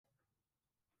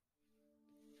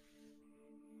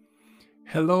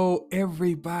Hello,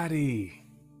 everybody.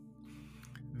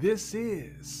 This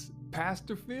is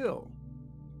Pastor Phil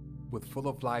with Full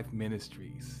of Life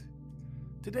Ministries.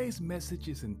 Today's message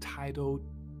is entitled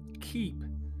Keep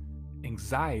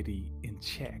Anxiety in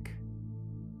Check.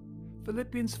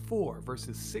 Philippians 4,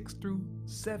 verses 6 through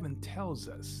 7 tells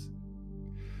us,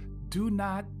 "Do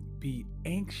not be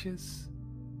anxious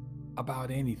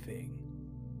about anything,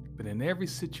 but in every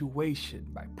situation,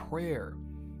 by prayer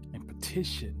and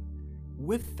petition,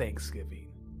 with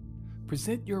thanksgiving,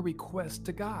 present your requests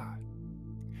to God,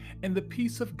 and the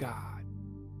peace of God,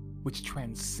 which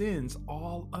transcends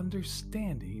all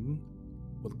understanding,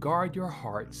 will guard your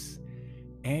hearts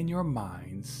and your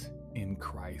minds in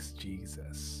Christ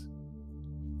Jesus."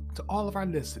 To all of our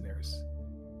listeners,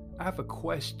 I have a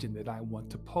question that I want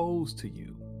to pose to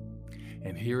you,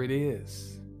 and here it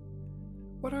is.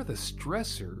 What are the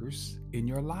stressors in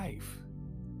your life?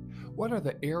 What are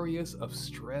the areas of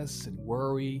stress and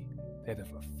worry that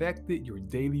have affected your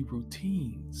daily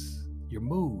routines, your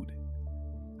mood?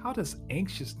 How does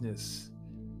anxiousness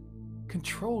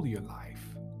control your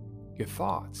life, your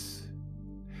thoughts?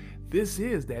 This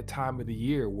is that time of the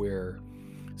year where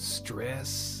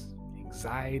stress,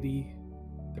 anxiety,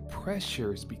 the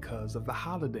pressures because of the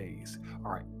holidays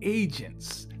are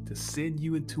agents to send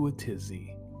you into a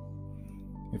tizzy.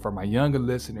 And for my younger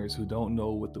listeners who don't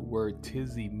know what the word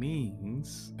tizzy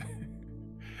means,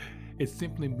 it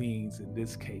simply means, in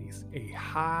this case, a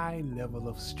high level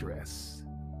of stress.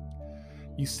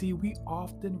 You see, we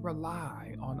often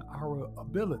rely on our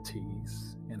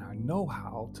abilities and our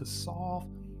know-how to solve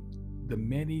the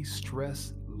many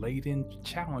stress-laden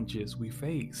challenges we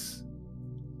face.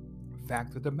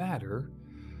 Fact of the matter,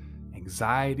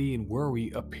 anxiety and worry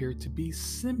appear to be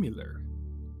similar,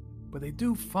 but they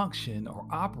do function or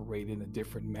operate in a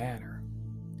different manner.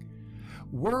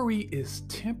 Worry is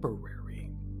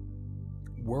temporary.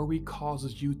 Worry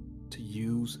causes you to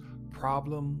use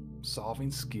problem-solving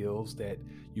skills that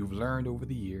you've learned over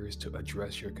the years to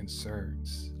address your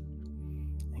concerns.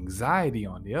 Anxiety,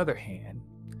 on the other hand,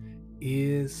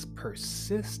 is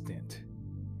persistent,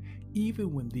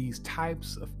 even when these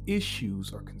types of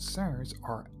issues or concerns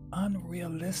are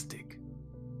unrealistic.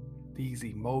 These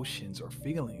emotions or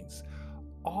feelings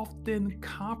often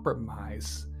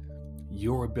compromise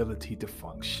your ability to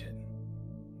function.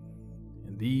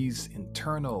 And these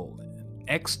internal and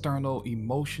external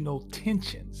emotional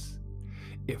tensions,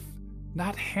 if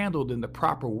not handled in the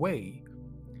proper way,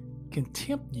 can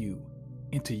tempt you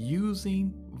into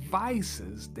using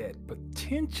vices that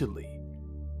potentially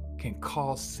can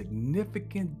cause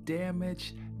significant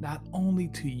damage not only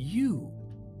to you,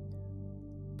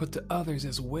 but to others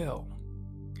as well.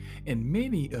 And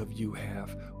many of you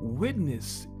have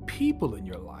witnessed people in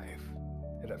your life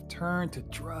that have turned to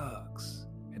drugs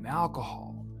and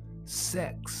alcohol,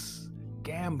 sex,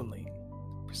 gambling,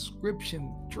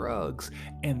 prescription drugs,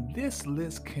 and this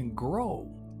list can grow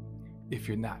if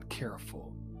you're not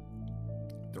careful.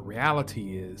 The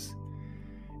reality is,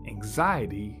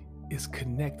 anxiety is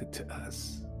connected to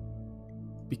us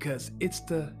because it's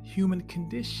the human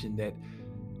condition that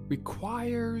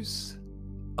requires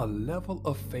a level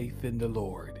of faith in the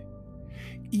Lord,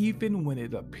 even when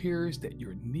it appears that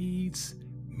your needs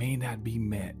may not be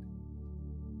met.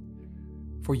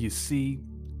 For you see,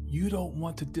 you don't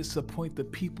want to disappoint the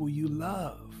people you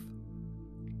love.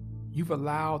 You've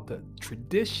allowed the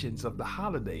traditions of the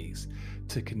holidays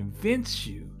to convince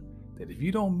you that if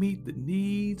you don't meet the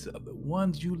needs of the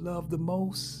ones you love the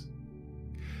most,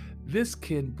 this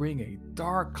can bring a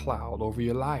dark cloud over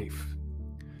your life.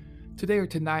 Today or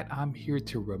tonight, I'm here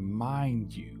to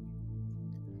remind you,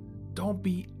 don't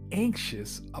be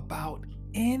anxious about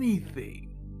anything.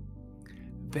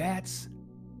 That's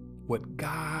what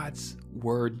God's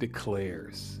word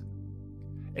declares.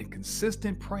 And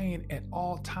consistent praying at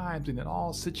all times and in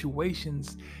all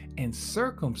situations and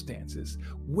circumstances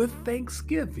with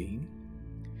thanksgiving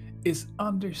is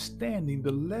understanding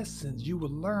the lessons you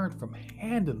will learn from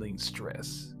handling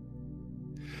stress.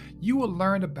 You will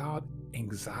learn about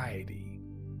anxiety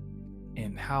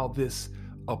and how this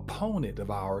opponent of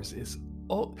ours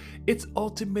its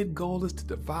ultimate goal is to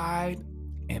divide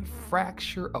and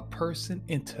fracture a person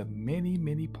into many,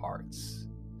 many parts.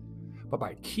 But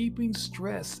by keeping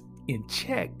stress in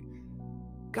check,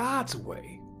 God's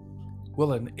way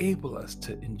will enable us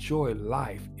to enjoy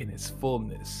life in its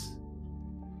fullness.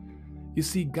 You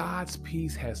see, God's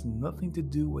peace has nothing to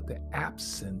do with the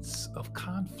absence of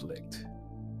conflict.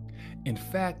 In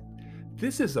fact,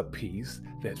 this is a peace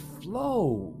that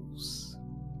flows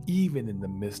even in the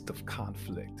midst of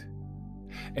conflict.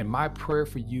 And my prayer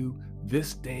for you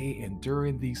this day and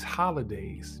during these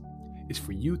holidays is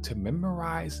for you to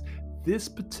memorize this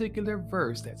particular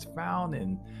verse that's found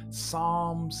in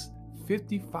Psalms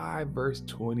 55, verse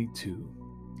 22.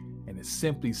 And it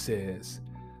simply says,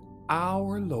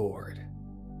 "Our Lord,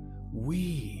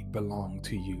 we belong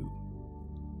to you.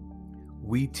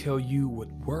 We tell you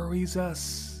what worries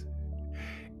us,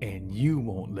 and you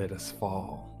won't let us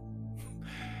fall."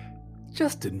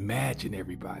 Just imagine,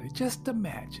 everybody, just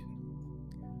imagine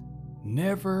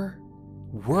never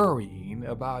worrying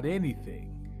about anything.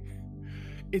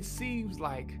 It seems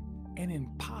like an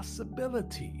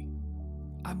impossibility.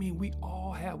 I mean, we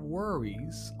all have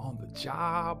worries on the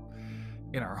job,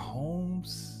 in our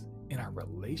homes, in our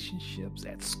relationships,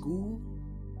 at school.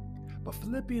 But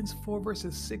Philippians 4,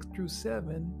 verses 6 through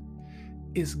 7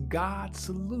 is God's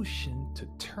solution to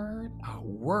turn our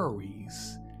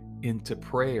worries into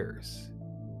prayers.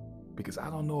 Because I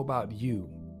don't know about you,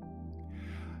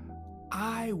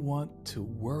 I want to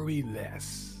worry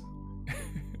less.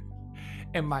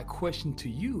 And my question to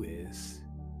you is,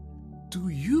 do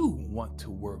you want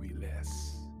to worry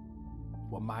less?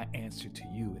 Well, my answer to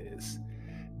you is,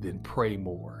 then pray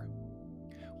more.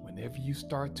 Whenever you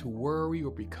start to worry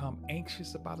or become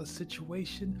anxious about a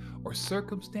situation or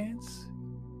circumstance,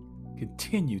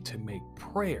 continue to make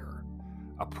prayer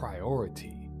a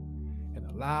priority and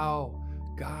allow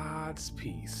God's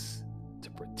peace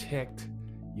to protect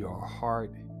your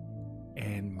heart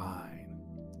and mind.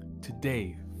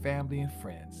 Today, family and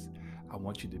friends, I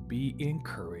want you to be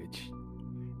encouraged,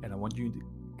 and I want you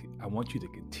to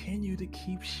continue to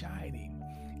keep shining.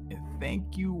 And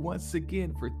thank you once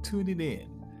again for tuning in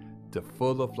to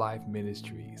Full of Life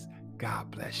Ministries. God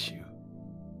bless you.